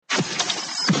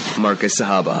Markaz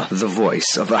Sahaba, the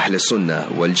voice of Ahl Sunnah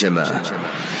wal Jama'ah.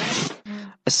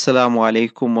 Assalamu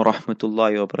alaikum wa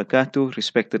rahmatullahi wa barakatuh.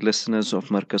 Respected listeners of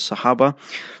Markaz Sahaba,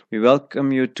 we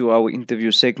welcome you to our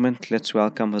interview segment. Let's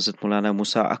welcome Hazrat Moulana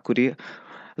Moosa Akoodie.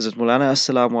 Hazrat Moulana,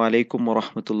 assalamu alaikum wa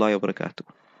rahmatullahi wa barakatuh.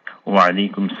 Wa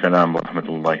alaikum salam wa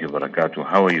rahmatullahi wa barakatuh.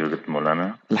 How are you, Hazrat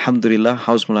Moulana? Alhamdulillah.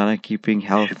 How's Moulana keeping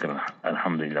health? Shukran.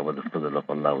 Alhamdulillah, with the fadl of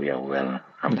Allah, we are well.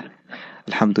 Alhamdulillah.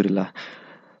 Alhamdulillah.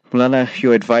 Moulana,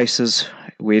 your advices,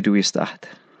 where do we start?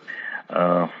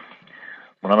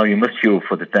 Moulana, we missed you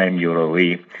for the time you were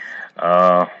away.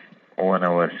 When I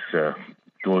was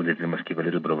told that we must give a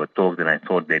little bit of a talk, then I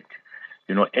thought that,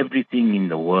 everything in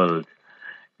the world,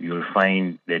 you'll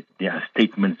find that there are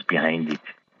statements behind it.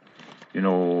 You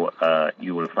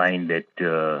will find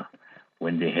that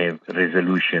when they have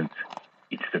resolutions,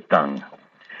 it's the tongue.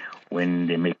 When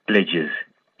they make pledges,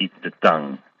 it's the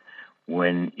tongue.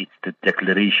 When it's the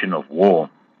declaration of war,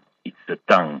 it's the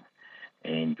tongue.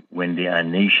 And when there are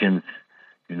nations,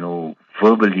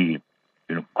 verbally,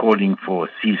 calling for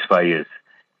ceasefires,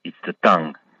 it's the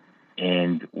tongue.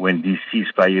 And when these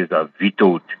ceasefires are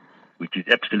vetoed, which is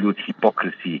absolute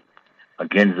hypocrisy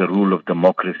against the rule of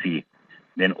democracy,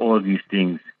 then all these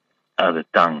things are the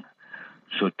tongue.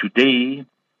 So today,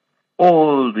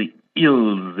 all the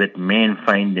ills that men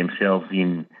find themselves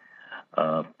in,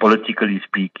 politically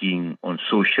speaking, on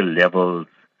social levels,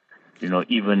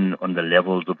 even on the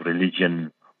levels of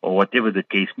religion, or whatever the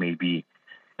case may be,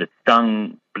 the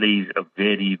tongue plays a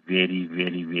very, very,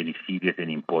 very, very serious and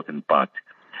important part,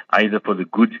 either for the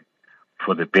good,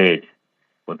 for the bad,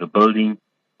 for the building,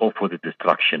 or for the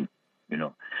destruction.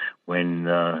 When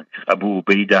Abu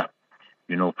Ubaidah,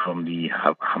 from the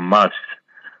Hamas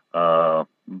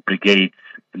brigades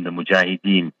in the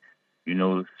Mujahideen,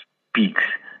 speaks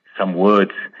some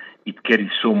words, it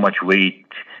carries so much weight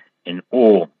and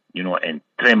awe, and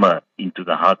tremor into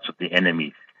the hearts of the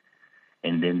enemies.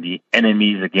 And then the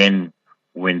enemies, again,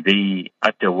 when they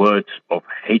utter words of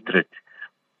hatred,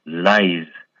 lies,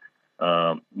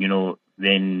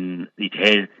 then it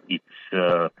has its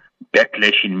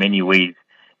backlash in many ways,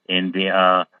 and they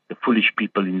are the foolish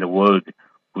people in the world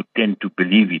who tend to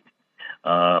believe it.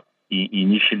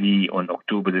 Initially, on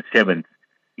October the 7th,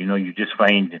 you just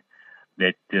find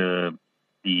that the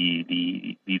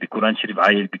Quran Sharif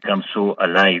ayah becomes so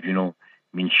alive,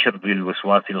 من شر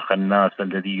الوسواس الخناس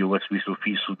الذي يوسوس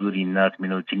في صدور الناس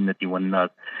من الجنة والناس.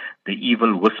 The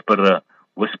evil whisperer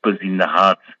whispers in the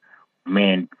hearts of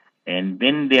man. And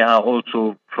then they are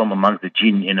also from amongst the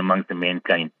jinn and amongst the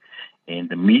mankind. And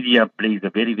the media plays a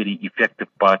very, very effective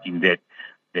part in that.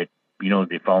 That,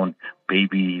 they found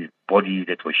babies, bodies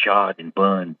that were shot and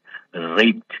burned,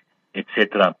 raped,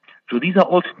 etc. So these are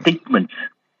all statements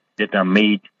that are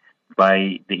made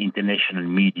by the international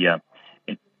media.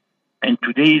 And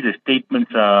today the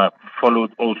statements are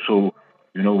followed also,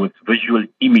 with visual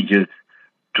images,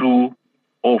 true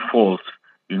or false,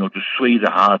 to sway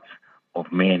the hearts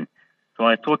of men. So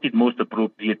I thought it most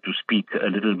appropriate to speak a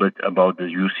little bit about the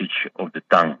usage of the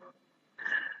tongue.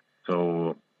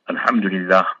 So,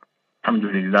 Alhamdulillah,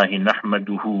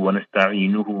 nahmaduhu wa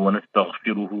nasta'inuhu wa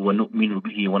nastaghfiruhu wa nu'minu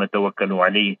bihi wa natawakkalu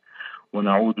alayhi wa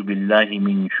na'udhu billahi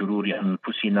min shururi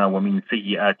anfusina wa min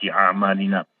sayyiati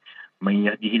a'malina. من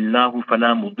يهده الله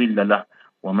فلا مضل له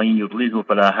ومن يضلله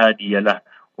فلا هادي له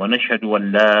ونشهد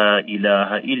أن لا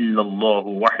إله إلا الله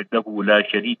وحده لا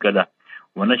شريك له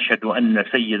ونشهد أن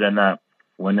سيدنا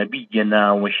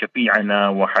ونبينا وشفيعنا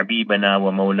وحبيبنا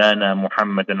ومولانا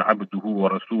محمدا عبده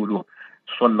ورسوله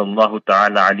صلى الله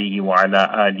تعالى عليه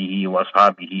وعلى آله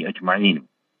وأصحابه أجمعين.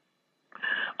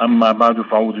 أما بعد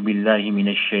فأعوذ بالله من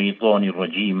الشيطان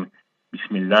الرجيم.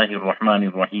 بسم الله الرحمن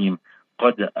الرحيم.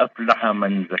 قد أفلح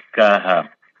من زكاها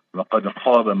وقد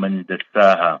خاب من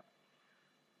دساها.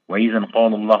 وإذا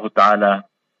قال الله تعالى: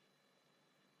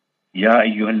 يا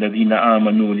أيها الذين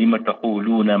آمنوا لم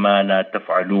تقولون ما لا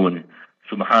تفعلون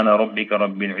سبحان ربك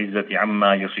رب العزة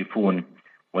عما يصفون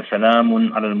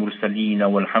وسلام على المرسلين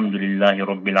والحمد لله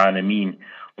رب العالمين.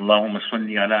 اللهم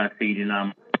صل على سيدنا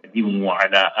محمد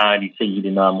وعلى آل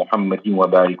سيدنا محمد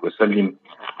وبارك وسلم.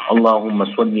 اللهم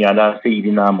صل على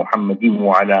سيدنا محمد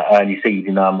وعلى آل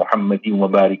سيدنا محمد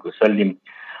وبارك وسلم.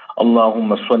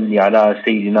 اللهم صل على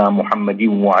سيدنا محمد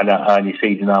وعلى آل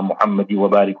سيدنا محمد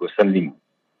وبارك وسلم.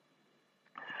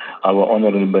 Our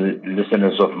honorable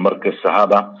listeners of Markaz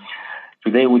Sahaba,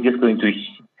 today we're just going to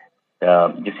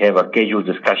just have a casual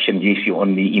discussion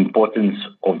on the importance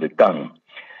of the tongue.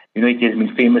 It has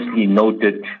been famously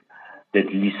noted that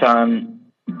lisan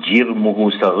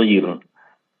jirmuhu saghir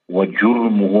wa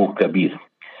jurmuhu kabir,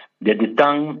 that the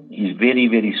tongue is very,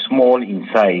 very small in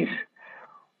size,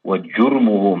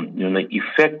 وَجُرْمُهُ, the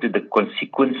effect, the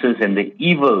consequences and the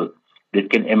evil that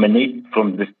can emanate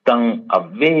from this tongue are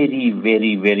very,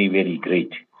 very, very, very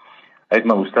great. Like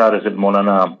my Ustad Hazrat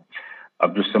Moulana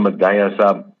Abdul Samad Daya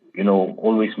Sahab,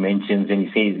 always mentions, and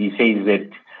he says that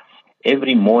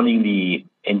every morning the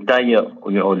entire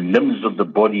limbs of the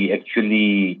body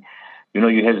actually,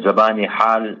 you have Zabani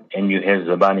Hal and you have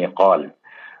Zabani Qal.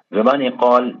 Zabani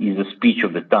Qal is the speech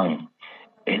of the tongue,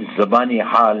 and Zabani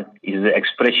Hal is the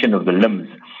expression of the limbs.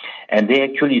 And they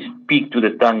actually speak to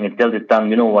the tongue and tell the tongue,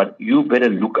 you know what, you better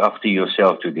look after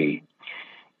yourself today.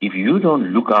 If you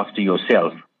don't look after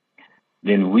yourself,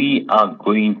 then we are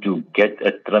going to get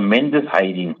a tremendous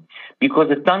hiding. Because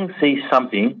the tongue says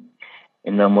something,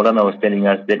 and Moulana was telling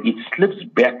us that it slips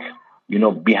back,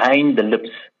 behind the lips,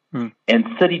 and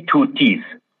 32 teeth,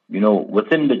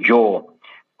 within the jaw,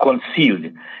 concealed.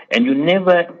 And you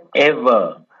never,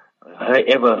 ever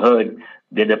heard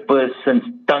that a person's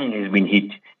tongue has been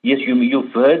hit. Yes,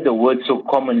 you've heard the word so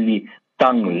commonly,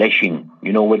 tongue lashing,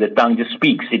 where the tongue just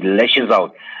speaks, it lashes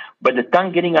out. But the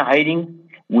tongue getting a hiding,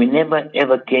 we never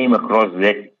ever came across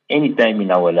that any time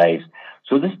in our lives.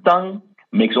 So this tongue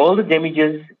makes all the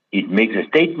damages, it makes the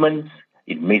statements,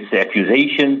 it makes the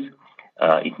accusations,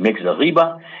 it makes the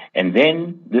riba, and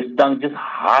then this tongue just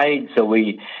hides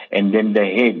away, and then the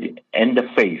head and the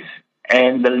face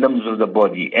and the limbs of the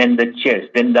body and the chest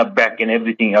and the back and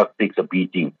everything else takes a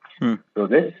beating. So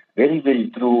that's very,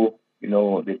 very true,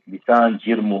 that lisan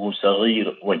jirmuhu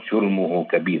saghir wa jurmuhu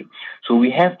kabir. So we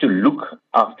have to look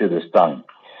after this tongue.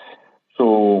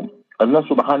 So Allah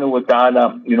subhanahu wa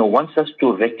ta'ala, wants us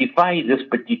to rectify this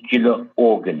particular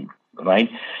organ, right?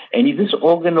 And if this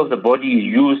organ of the body is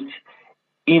used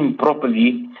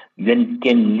improperly, then it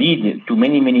can lead to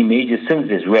many, many major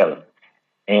sins as well.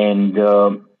 And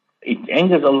it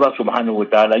angers Allah subhanahu wa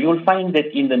ta'ala. You will find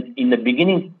that in the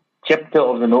beginning chapter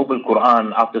of the Noble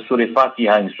Quran, after Surah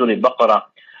Fatiha and Surah Baqarah,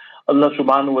 Allah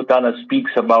subhanahu wa ta'ala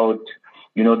speaks about,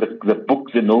 the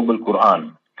book, the Noble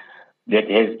Quran, that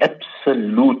has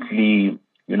absolutely,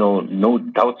 no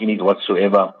doubt in it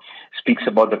whatsoever, speaks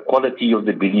about the quality of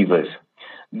the believers.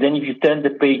 Then if you turn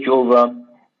the page over,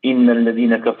 إِنَّ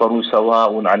الَّذِينَ كَفَرُوا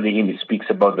سَوَاءٌ عَلَيْهِمْ, it speaks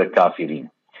about the kafirin.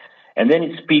 And then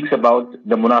it speaks about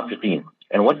the munafiqeen.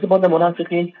 And what's about the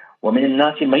munafiqeen? وَمِنَ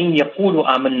النَّاسِ مَنْ يَقُولُ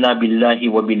آمَنَّا بِاللَّهِ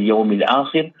وَبِالْيَوْمِ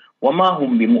الْآخِرِ وَمَا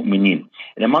هُمْ بِمُؤْمِنِينَ.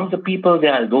 And among the people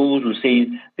there are those who say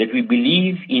that we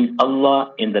believe in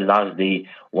Allah in the last day,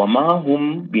 وَمَا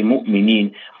هُمْ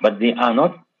بِمُؤْمِنِينَ, but they are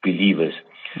not believers.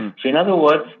 So in other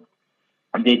words,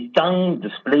 the tongue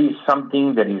displays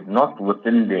something that is not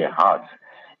within their hearts.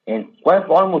 And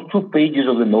almost 2 pages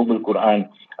of the Noble Quran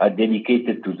are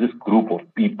dedicated to this group of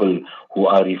people who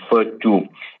are referred to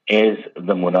as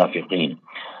the munafiqeen.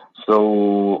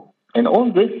 So, and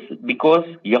all this because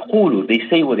yaqulu, they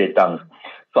say with their tongues.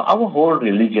 So our whole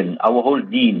religion, our whole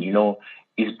deen,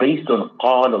 is based on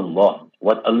qala Allah,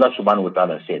 what Allah subhanahu wa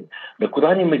ta'ala said. The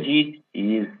Quran Majid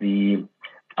is the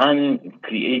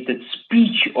uncreated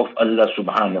speech of Allah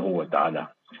subhanahu wa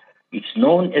ta'ala. It's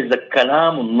known as the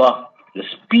kalamullah, the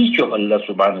speech of Allah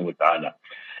subhanahu wa ta'ala.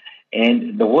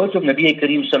 And the words of Nabi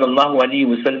Kareem sallallahu alayhi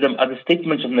wa sallam are the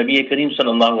statements of Nabi Kareem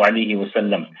sallallahu alayhi wa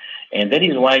sallam. And that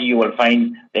is why you will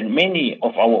find that many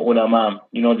of our ulama,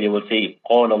 they will say,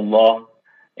 Qala Allah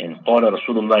and Qala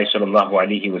Rasulullah sallallahu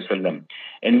alayhi wa sallam.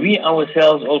 And we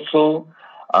ourselves also,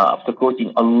 after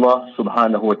quoting Allah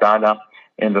subhanahu wa ta'ala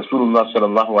and Rasulullah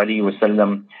sallallahu alayhi wa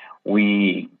sallam,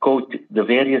 we quote the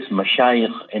various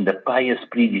mashayikh and the pious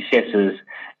predecessors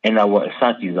and our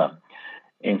asatiza.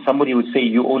 And somebody would say,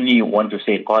 you only want to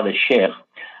say qala shaykh,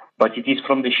 but it is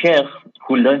from the shaykh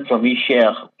who learned from his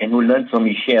shaykh and who learned from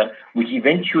his shaykh, which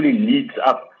eventually leads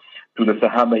up to the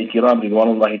Sahaba Ikram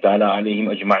ridwanullahi ta'ala alayhim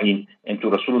ajma'in and to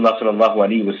Rasulullah sallallahu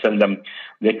alayhi wa sallam,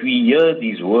 that we hear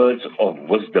these words of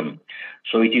wisdom.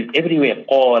 So it is everywhere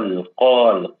qal,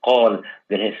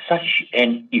 that has such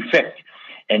an effect.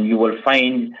 And you will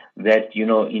find that,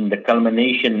 in the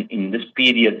culmination in this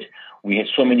period, we have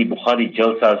so many Bukhari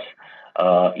Jalsas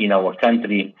in our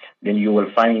country, then you will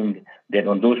find that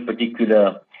on those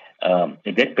particular,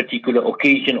 that particular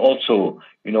occasion also,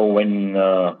 when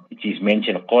it is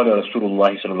mentioned, Qala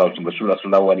Rasulullah sallallahu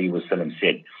alayhi wa sallam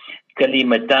said,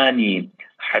 Kalimatani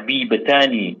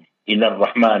habibatani ila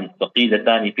ar-Rahman,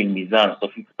 thaqilatani fil mizan,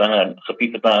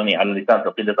 khafifatani ala lisan,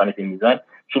 thaqilatani fil mizan,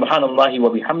 subhanallahi wa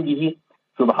bihamdihi,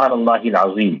 subhanallahi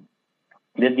al-azim.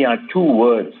 That there are 2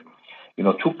 words,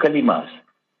 2 kalimas,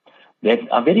 that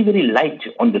are very, very light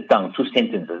on the tongue, 2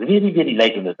 sentences, very, very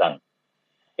light on the tongue.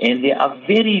 And they are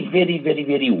very, very, very,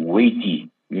 very weighty,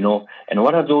 And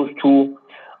what are those 2?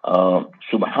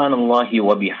 Subhanallahi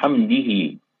wa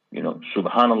bihamdihi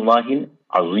Subhanallah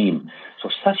Azim. So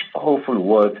such powerful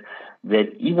words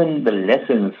that even the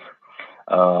lessons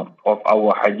of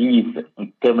our hadith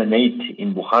terminate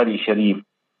in Bukhari Sharif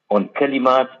on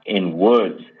kalimat and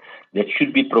words that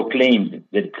should be proclaimed,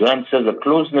 that grants us the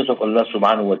closeness of Allah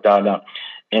subhanahu wa ta'ala,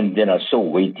 and then are so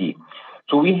weighty.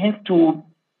 So we have to,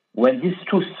 when these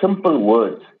two simple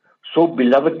words, so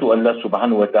beloved to Allah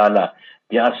subhanahu wa ta'ala,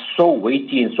 they are so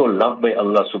weighty and so loved by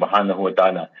Allah subhanahu wa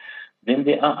ta'ala, then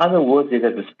there are other words that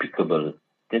are despicable,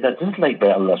 that are disliked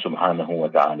by Allah subhanahu wa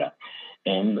ta'ala.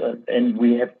 And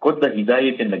we have got the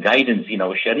hidayat and the guidance in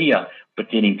our sharia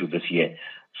pertaining to this here.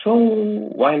 So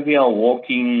while we are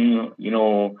walking,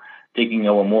 taking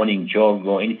our morning jog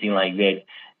or anything like that,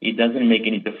 it doesn't make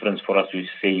any difference for us to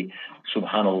say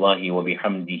Subhanallah wa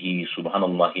bihamdihi,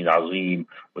 Subhanallah al-Azim,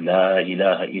 wa la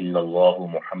ilaha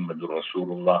illallah Muhammadur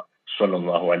Rasulullah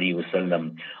sallallahu alayhi wa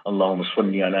sallam. Allahumma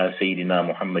salli ala Sayyidina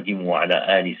Muhammadin wa ala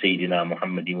ali Sayyidina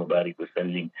Muhammadin wa barik wa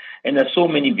sallim. And there are so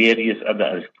many various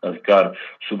other azkar.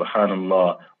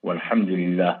 Subhanallah,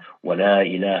 walhamdulillah, wa la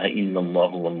ilaha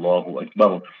illallah, wallahu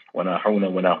akbar, wa la hawla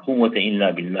wa la quwwata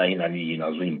illa billahi al-aliyyil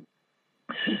azim.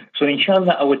 So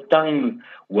inshallah our tongue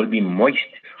will be moist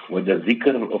with the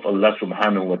zikr of Allah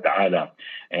subhanahu wa ta'ala.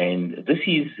 And this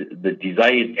is the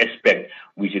desired aspect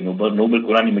which the Noble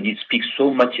Quran Majid speaks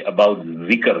so much about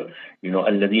zikr.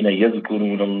 الَّذِينَ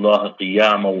يَذْكُرُونَ اللَّهَ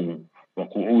قِيَامًا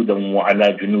وَقُعُودًا وَعَلَى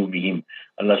جُنُوبِهِمْ.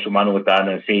 Allah subhanahu wa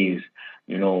ta'ala says,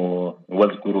 وَاذْكُرُوا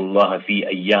اللَّهَ فِي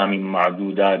أَيَّامٍ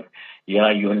مَعْدُودَاتٍ يَا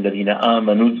أَيُّهَا الَّذِينَ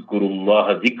آمَنُوا اذْكُرُوا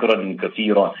اللَّهَ ذِكْرًا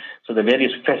كَثِيرًا. So the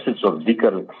various facets of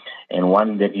zikr, and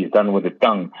one that is done with the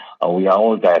tongue, we are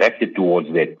all directed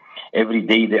towards that. Every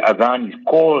day the adhan is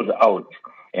called out,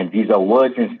 and these are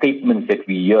words and statements that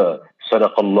we hear.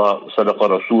 صدق الله صدق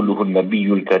رسوله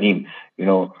النبي الكريم.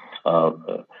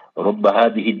 رب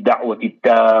هذه الدعوة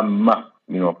التامة.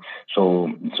 So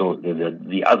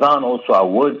the adhan also are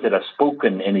words that are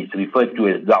spoken, and it's referred to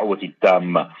as da'wat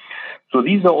tamma. So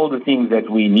these are all the things that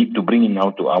we need to bring in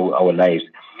now to our lives.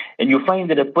 And you find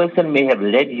that a person may have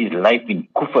led his life in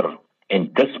kufr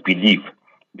and disbelief.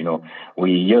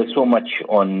 We hear so much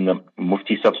on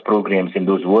Mufti Sab's programs, and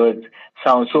those words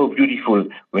sound so beautiful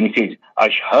when he says,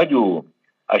 Ashhadu,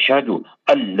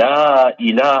 Allah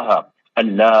ilaha,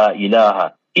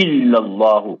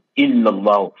 illallahu.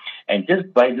 And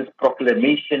just by this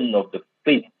proclamation of the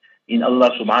faith in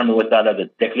Allah subhanahu wa ta'ala, the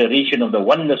declaration of the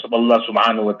oneness of Allah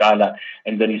subhanahu wa ta'ala,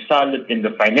 and the risalat and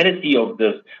the finality of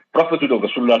the prophethood of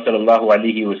Rasulullah sallallahu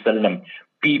alayhi wa sallam,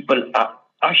 people are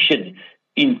ushered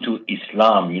into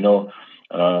Islam,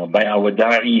 by our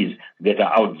da'is that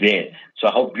are out there. So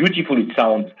how beautiful it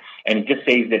sounds. And it just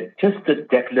says that just the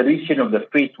declaration of the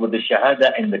faith with the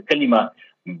shahada and the kalima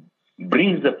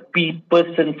brings the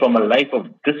person from a life of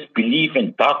disbelief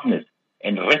and darkness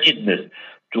and wretchedness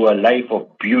to a life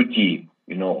of beauty,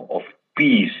 of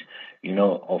peace,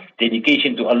 of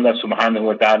dedication to Allah subhanahu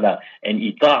wa ta'ala, and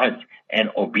ita'at and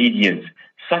obedience.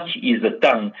 Such is the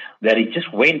tongue that it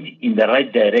just went in the right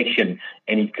direction,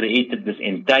 and it created this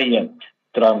entire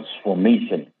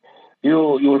transformation.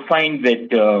 You'll find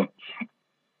that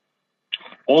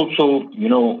also,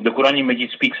 the Quran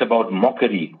Majid speaks about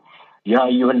mockery. يا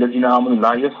أيها الذين آمنوا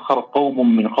لا يسخر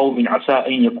قوم من قوم عسى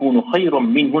أن يكونوا خيرا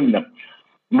منهم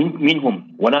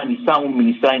ولا نساء من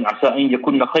نساء عسى أن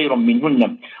يكون خيرا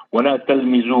منهن ولا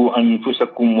تلمزوا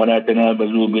أنفسكم ولا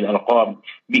تنابزوا بالألقاب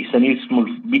بئس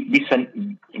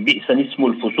اسم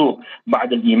الفسوق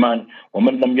بعد الإيمان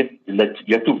ومن لم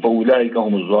يتب فأولئك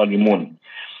هم الظالمون.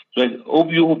 So, O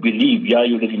you who believe, يا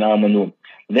أيها الذين آمنوا,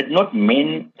 let not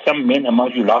some men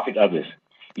among you laugh at others.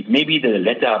 It may be that the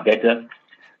latter are better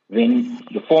than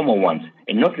the former ones,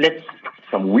 and not let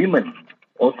some women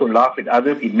also laugh at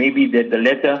others. It may be that the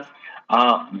latter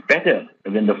are better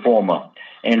than the former.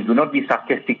 And do not be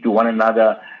sarcastic to one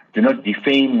another. Do not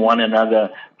defame one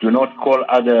another. Do not call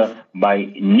other by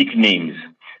nicknames.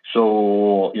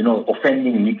 So,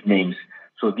 offending nicknames.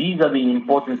 So these are the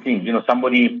important things.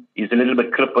 Somebody is a little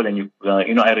bit crippled, and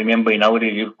I remember in our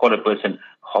day you call a person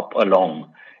hop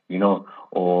along,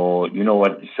 or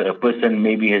a person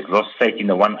maybe has lost sight in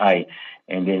the one eye,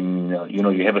 and then,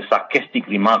 you have a sarcastic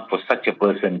remark for such a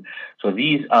person. So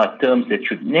these are terms that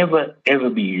should never, ever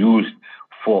be used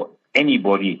for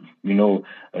anybody,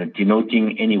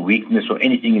 denoting any weakness or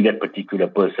anything in that particular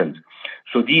person.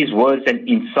 So these words and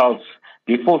insults,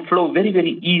 they flow very,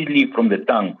 very easily from the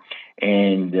tongue.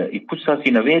 And it puts us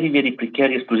in a very, very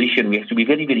precarious position. We have to be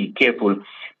very, very careful,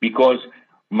 because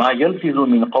مَا يَلْفِظُ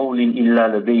مِنْ قَوْلٍ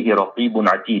إِلَّا لَدَيْهِ رَقِيبٌ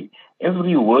عَتِيدٌ.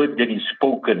 Every word that is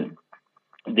spoken,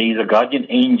 there is a guardian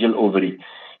angel over it.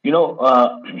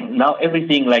 Now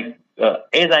everything like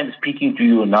as I'm speaking to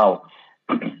you now,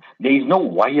 there is no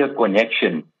wire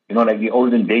connection, like the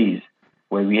olden days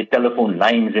where we had telephone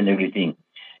lines and everything.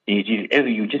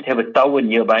 You just have a tower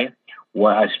nearby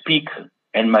where I speak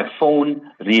and my phone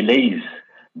relays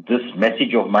this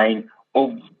message of mine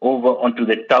over onto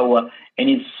the tower, and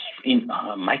it's in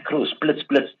micro split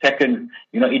second.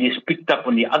 It is picked up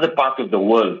on the other part of the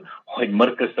world, or in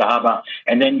Markaz Sahaba,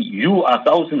 and then you are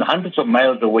thousands, hundreds of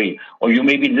miles away, or you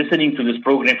may be listening to this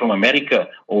program from America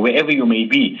or wherever you may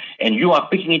be, and you are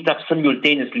picking it up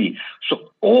simultaneously.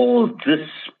 So all this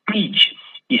speech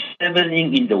is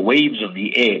traveling in the waves of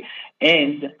the air,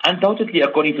 and undoubtedly,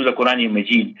 according to the Quran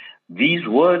Majid, these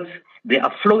words, they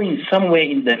are flowing somewhere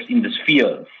in the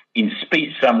sphere, in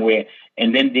space somewhere,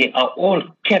 and then they are all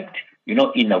kept,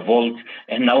 in a vault.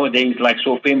 And nowadays, like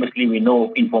so famously, we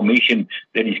know information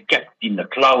that is kept in the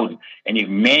cloud. And if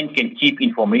man can keep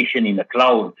information in the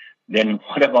cloud, then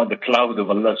what about the cloud of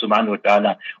Allah subhanahu wa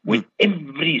ta'ala, with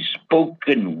every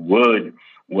spoken word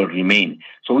will remain.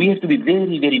 So we have to be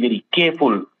very, very, very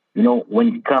careful,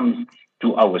 when it comes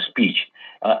to our speech.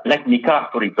 Like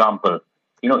nikah, for example,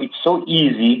 it's so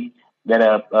easy that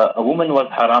a woman was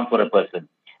haram for a person,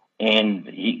 and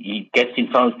he gets in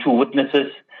front of two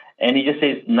witnesses, and he just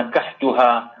says,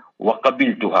 nakahtuha wa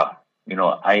qabiltuha.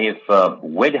 I have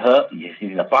wed her, this is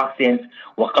in the past tense,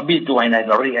 wa qabiltuha, and I've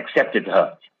already accepted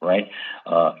her, right?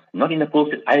 Not in the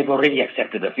present, I've already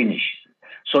accepted her, finish.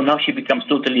 So now she becomes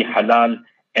totally halal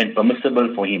and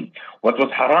permissible for him. What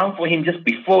was haram for him just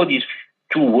before these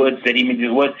two words that he made, the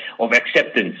word of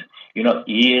acceptance, he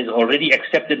has already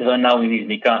accepted her now in his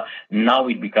nikah, now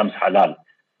it becomes halal.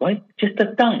 Why? Just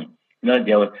the tongue.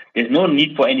 There's no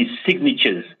need for any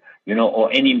signatures,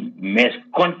 or any mass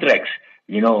contracts,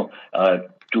 to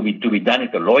be done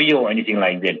with a lawyer or anything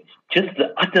like that. Just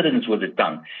the utterance with the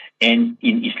tongue. And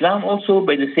in Islam also,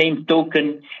 by the same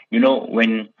token,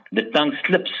 when the tongue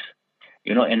slips,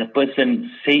 and a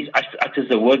person utters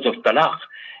the words of talaq,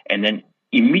 and then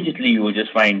immediately you will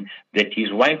just find that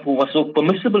his wife, who was so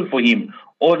permissible for him,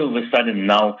 all of a sudden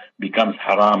now becomes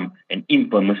haram and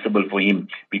impermissible for him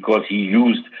because he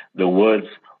used the words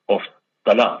of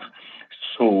talaq.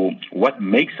 So what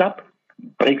makes up,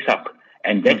 breaks up.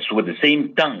 And that's with the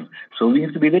same tongue. So we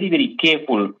have to be very, very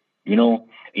careful,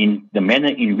 in the manner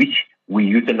in which we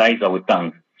utilize our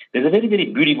tongue. There's a very, very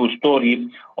beautiful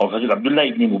story of Hazrat Abdullah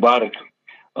ibn Mubarak.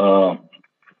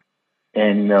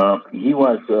 He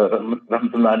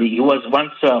was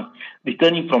once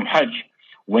returning from Hajj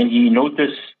when he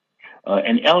noticed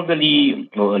an elderly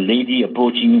lady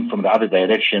approaching him from the other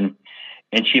direction,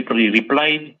 and she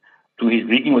replied to his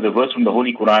greeting with a verse from the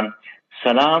Holy Quran,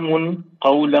 Salamun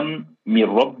qawlam min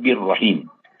Rabbir Rahim.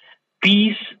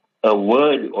 Peace, a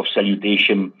word of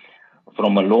salutation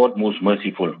from a Lord most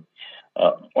merciful.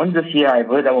 On this here, I've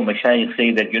heard our Mashayikh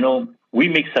say that, we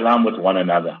make salam with one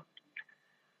another.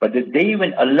 But the day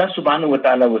when Allah subhanahu wa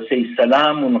ta'ala will say,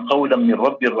 Salamun qawlam min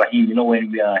Rabbir Rahim,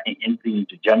 when we are entering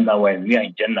into Jannah, when we are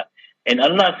in Jannah, and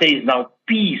Allah says now,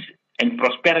 peace and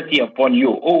prosperity upon you.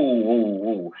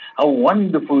 Oh, how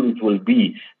wonderful it will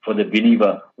be for the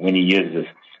believer when he hears this.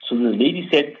 So the lady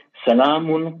said,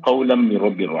 Salamun qawlam min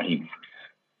Rabbir Rahim.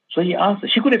 So he asked,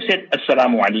 she could have said,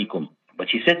 Assalamu alaikum, but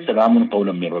she said, Salamun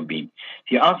qawlam min Rabbim.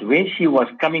 He asked where she was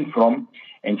coming from,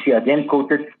 and she then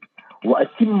quoted,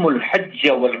 وَأَتِمُّ الْحَجَّ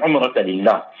وَالْعُمْرَةَ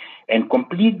لِلَّهِ, and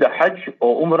complete the Hajj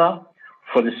or Umrah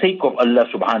for the sake of Allah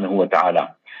subhanahu wa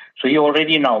ta'ala. So he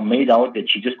already now made out that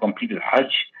she just completed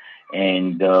Hajj,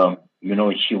 and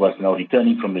she was now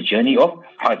returning from the journey of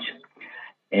Hajj.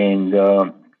 And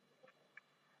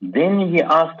then he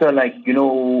asked her,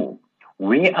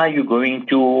 where are you going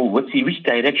to? Which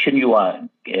direction you are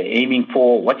aiming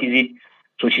for? What is it?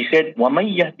 So she said,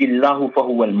 وَمَنْ يَهْدِ اللَّهُ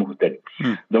فَهُوَ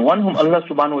الْمُهْتَدِ. The one whom Allah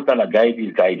subhanahu wa ta'ala guides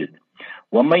is guided.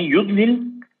 وَمَنْ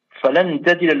يُضْلِلْ فَلَنْ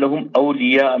تَجِدَ لَهُمْ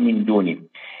أَوْلِيَاءَ مِنْ دُونِهِ.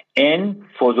 And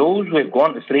for those who have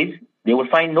gone astray, they will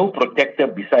find no protector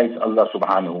besides Allah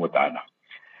subhanahu wa ta'ala.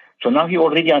 So now he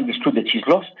already understood that she's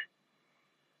lost.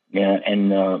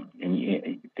 And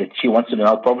that she wants to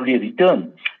now probably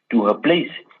return to her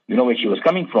place, where she was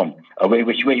coming from, where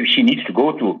she needs to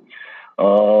go to.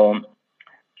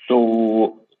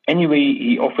 So anyway,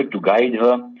 he offered to guide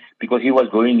her because he was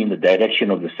going in the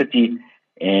direction of the city.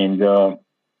 And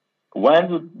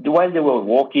while they were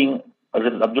walking,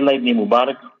 Abdullah ibn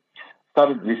Mubarak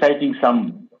started reciting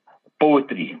some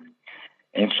poetry.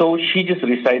 And so she just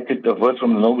recited the verse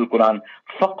from the Noble Quran,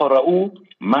 فَقْرَؤُوا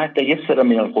مَا تَيَسَّرَ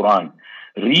مِنَ الْقُرْآنِ.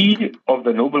 Read of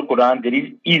the Noble Quran that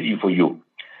is easy for you.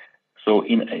 So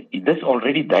this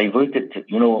already diverted,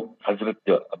 Hazrat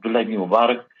Abdullah ibn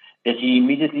Mubarak, that he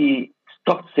immediately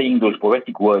stopped saying those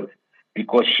poetic words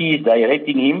because she is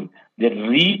directing him that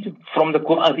read from the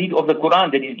Quran, read of the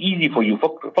Quran, that is easy for you.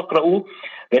 فَقْرَأُوا,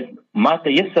 that مَا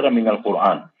تَيَسَّرَ مِنَ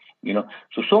الْقُرْآنِ.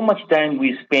 So much time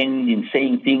we spend in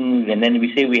saying things, and then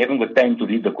we say we haven't got time to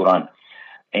read the Quran.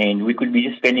 And we could be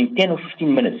just spending 10 or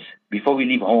 15 minutes before we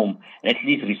leave home and at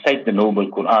least recite the noble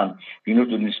Quran,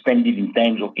 to spend it in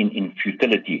times of in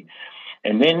futility.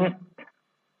 And then,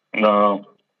 so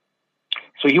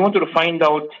he wanted to find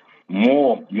out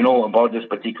more, about this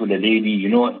particular lady,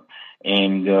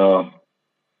 and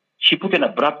she put an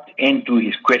abrupt end to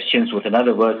his questions with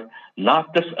another verse, لا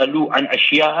تسألوا عن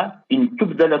أشياء إن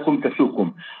تبد لكم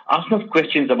تسوكم. Ask not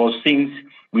questions about things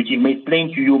which if made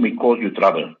plain to you may cause you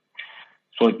trouble.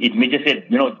 So it may just say,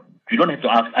 you don't have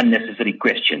to ask unnecessary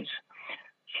questions.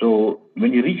 So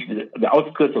when he reached the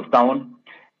outskirts of town,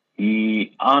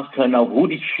 he asked her now, who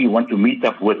did she want to meet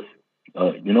up with?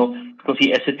 Because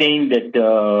he ascertained that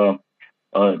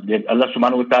that Allah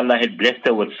subhanahu wa ta'ala had blessed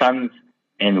her with sons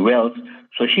and wealth.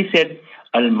 So she said,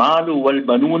 Al-malu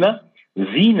wal-banuna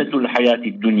zinatul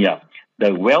hayati dunya.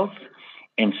 The wealth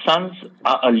and sons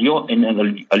are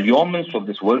allurements of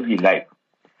this worldly life.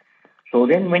 So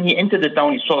then when he entered the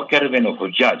town, he saw a caravan of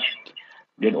Hujjaj.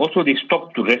 Then also they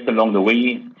stopped to rest along the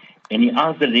way, and he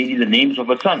asked the lady the names of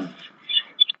her sons.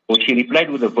 So she replied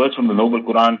with a verse from the noble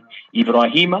Quran,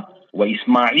 Ibrahima wa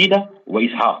Ismaila wa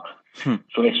Ishaq.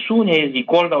 So as soon as he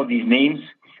called out these names,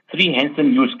 3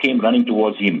 handsome youths came running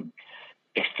towards him.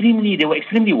 They were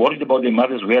extremely worried about their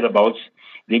mother's whereabouts.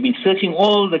 They've been searching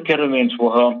all the caravans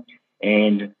for her,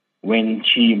 and when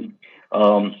she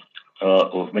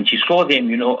saw them,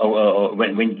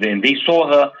 when they saw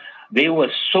her, they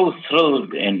were so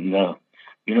thrilled and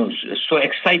so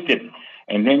excited.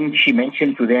 And then she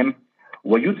mentioned to them,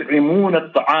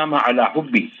 وَيُطْعِمُونَ الطَّعَامَ عَلَى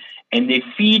حُبِّهِ, and they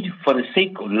feed for the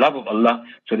sake of love of Allah.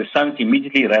 So the sons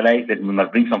immediately realized that we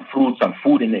must bring some fruit, some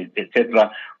food, and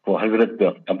etc. for Hazrat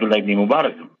Abdullah ibn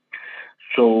Mubarak.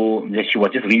 So she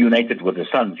was just reunited with the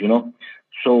sons,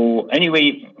 So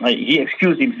anyway, he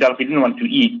excused himself. He didn't want to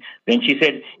eat. Then she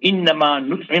said, إِنَّمَا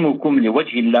نُطْعِمُكُمْ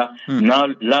لِوَجْهِ اللَّهِ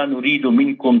لَا نُرِيدُ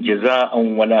مِنْكُمْ جَزَاءً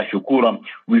وَلَا شُكُورًا.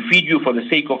 We feed you for the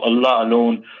sake of Allah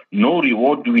alone. No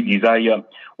reward do we desire.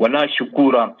 وَلَا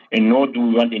شُكُورًا, and nor do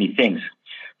we want any thanks.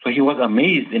 So he was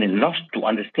amazed and lost to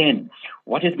understand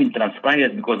what has been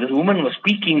transpired, because this woman was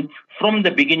speaking from the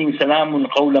beginning, Salamun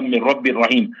qawlan min Rabbir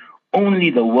Rahim,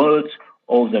 only the words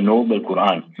of the noble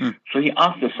Quran. So he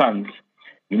asked the sons,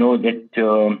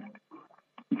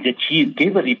 that she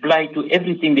gave a reply to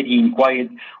everything that he inquired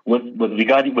with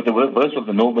regarding with the verse of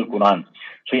the noble Quran.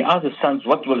 So he asked the sons,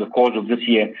 what was the cause of this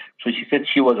year? So she said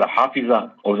she was a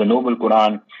hafiza of the noble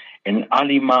Quran, an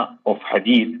alima of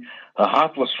hadith. Her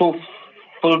heart was so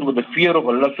filled with the fear of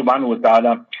Allah subhanahu wa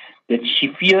ta'ala that she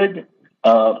feared,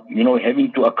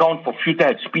 having to account for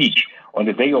futile speech on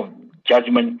the day of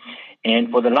judgment. And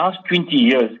for the last 20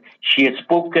 years, she had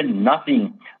spoken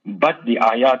nothing but the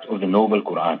ayat of the noble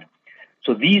Quran.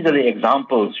 So these are the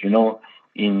examples,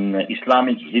 in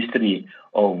Islamic history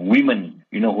of women,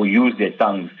 who use their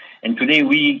tongues. And today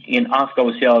we can ask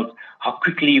ourselves how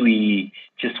quickly we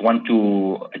just want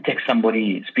to attack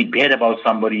somebody, speak bad about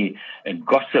somebody, and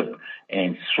gossip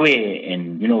and swear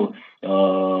and,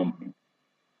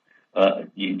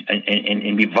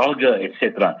 and be vulgar,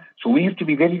 etc. So we have to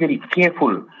be very, very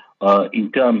careful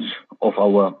in terms of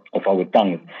our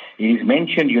tongue. It is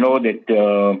mentioned, that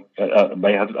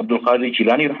by Abdul Qadir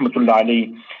Jilani, rahmatullah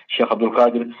alayhi, Sheikh Abdul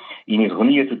Qadir, in his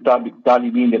Ghuniyatul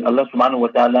Talibin, that Allah subhanahu wa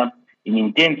ta'ala, in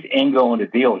intense anger on the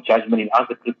day of judgment, he asked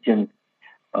the Christians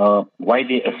why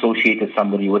they associated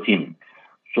somebody with him.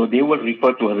 So they will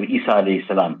refer to Hazrat Isa alayhi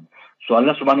salam. So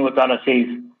Allah subhanahu wa ta'ala says,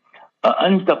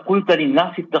 أَأَنْتَ قُلْتَ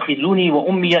لِلنَّاسِ اتَّخِذُونِي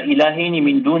وَأُمِّيَ إِلَهَيْنِ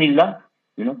مِن دُونِ اللَّهِ.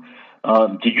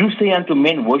 Did you say unto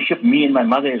men, worship me and my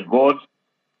mother as gods,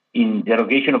 in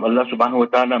derogation of Allah subhanahu wa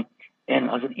ta'ala? And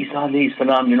Hazrat Isa alayhi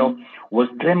salam, was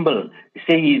tremble. They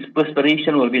say his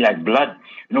perspiration will be like blood,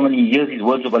 when he hears these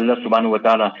words of Allah subhanahu wa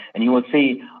ta'ala. And he would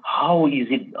say, how is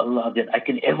it, Allah, that I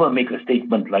can ever make a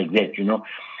statement like that,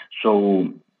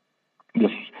 So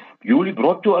this, you will be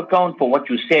brought to account for what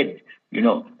you said,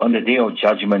 on the day of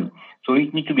judgment. So we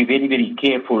need to be very, very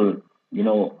careful,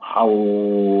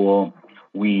 how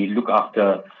we look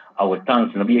after our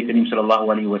tongues. Nabi Kareem sallallahu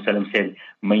alayhi wa sallam said,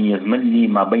 مَنْ يَزْمَلْنِي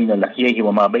مَا بَيْنَ لَحْيَيْهِ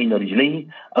وَمَا بَيْنَ رِجْلَيْهِ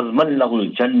أَزْمَلْ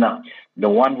لَهُ الْجَنَّةِ. The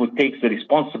one who takes the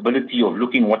responsibility of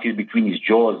looking what is between his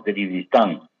jaws, that is his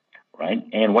tongue, right?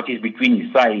 And what is between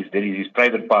his thighs, that is his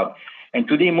private part. And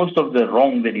today most of the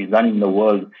wrong that is done in the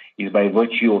world is by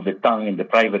virtue of the tongue and the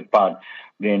private part.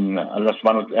 then Allah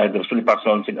subhanahu wa ta'ala, the Rasul Pak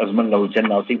Sallallahu said, Azman lahu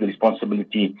Jannah, I'll take the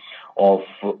responsibility of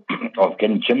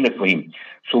getting Jannah for him.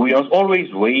 So we must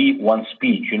always weigh one's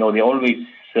speech. They always,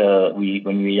 when we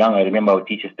were young, I remember our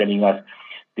teachers telling us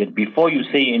that before you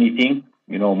say anything,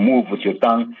 move with your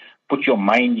tongue, put your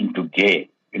mind into gear.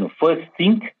 First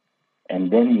think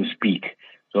and then you speak.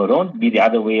 So don't be the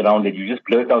other way around, that you just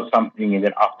blurt out something and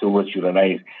then afterwards you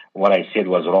realize what I said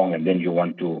was wrong, and then you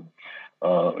want to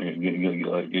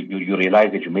you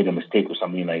realize that you made a mistake or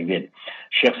something like that.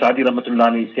 Sheikh Saadi Rahmatullah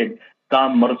alayhi said,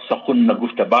 Tam marad sakhunna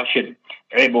gufta bashir,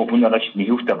 ebo hunarash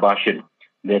nihufta bashir.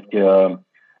 That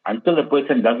until a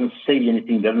person doesn't say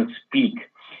anything, doesn't speak,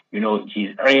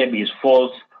 his aib, his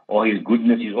faults, or his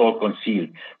goodness is all concealed.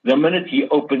 The minute he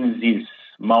opens his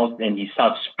mouth and he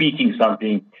starts speaking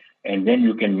something, and then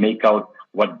you can make out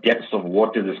what depths of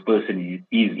water this person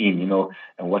is in,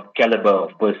 and what caliber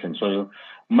of person. So,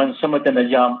 man samata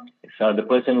najam, the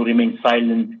person who remains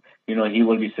silent, he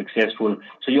will be successful.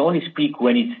 So you only speak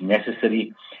when it's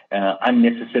necessary.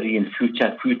 Unnecessary and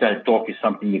futile talk is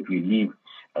something that we leave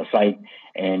aside.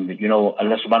 And,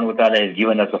 Allah subhanahu wa ta'ala has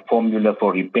given us a formula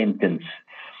for repentance.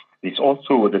 It's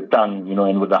also with the tongue,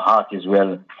 and with the heart as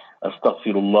well.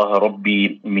 Astaghfirullah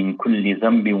Rabbi min kulli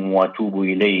zambin wa atubu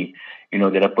ilayh.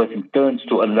 That a person turns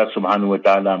to Allah subhanahu wa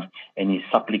ta'ala and he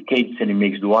supplicates and he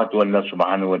makes dua to Allah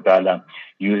subhanahu wa ta'ala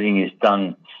using his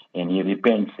tongue, and he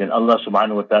repents. Then Allah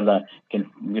subhanahu wa ta'ala can,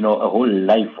 a whole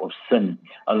life of sin,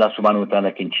 Allah subhanahu wa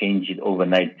ta'ala can change it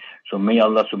overnight. So may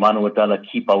Allah subhanahu wa ta'ala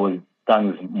keep our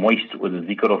tongues moist with the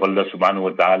zikr of Allah subhanahu wa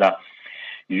ta'ala.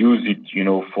 Use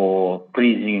it, for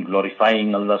praising and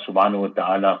glorifying Allah subhanahu wa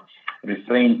ta'ala.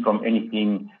 Refrain from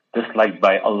anything disliked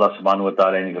by Allah subhanahu wa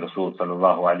ta'ala and His Rasul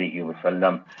sallallahu alayhi wa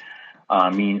sallam.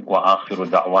 Ameen wa akhiru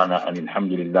da'wana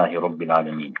alhamdulillahi rabbil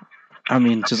alameen.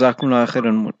 Ameen. Jazakumullah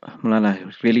khairan,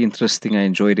 Moulana. Really interesting. I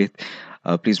enjoyed it.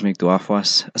 Please make dua for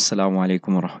us. Assalamu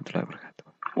alaikum wa rahmatullahi wa barakatuh.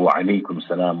 Wa alaikum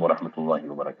salam wa rahmatullahi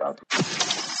wa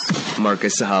barakatuh.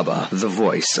 Marcus Sahaba, the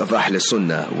voice of Ahl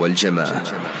Sunnah wal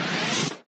Jama'ah.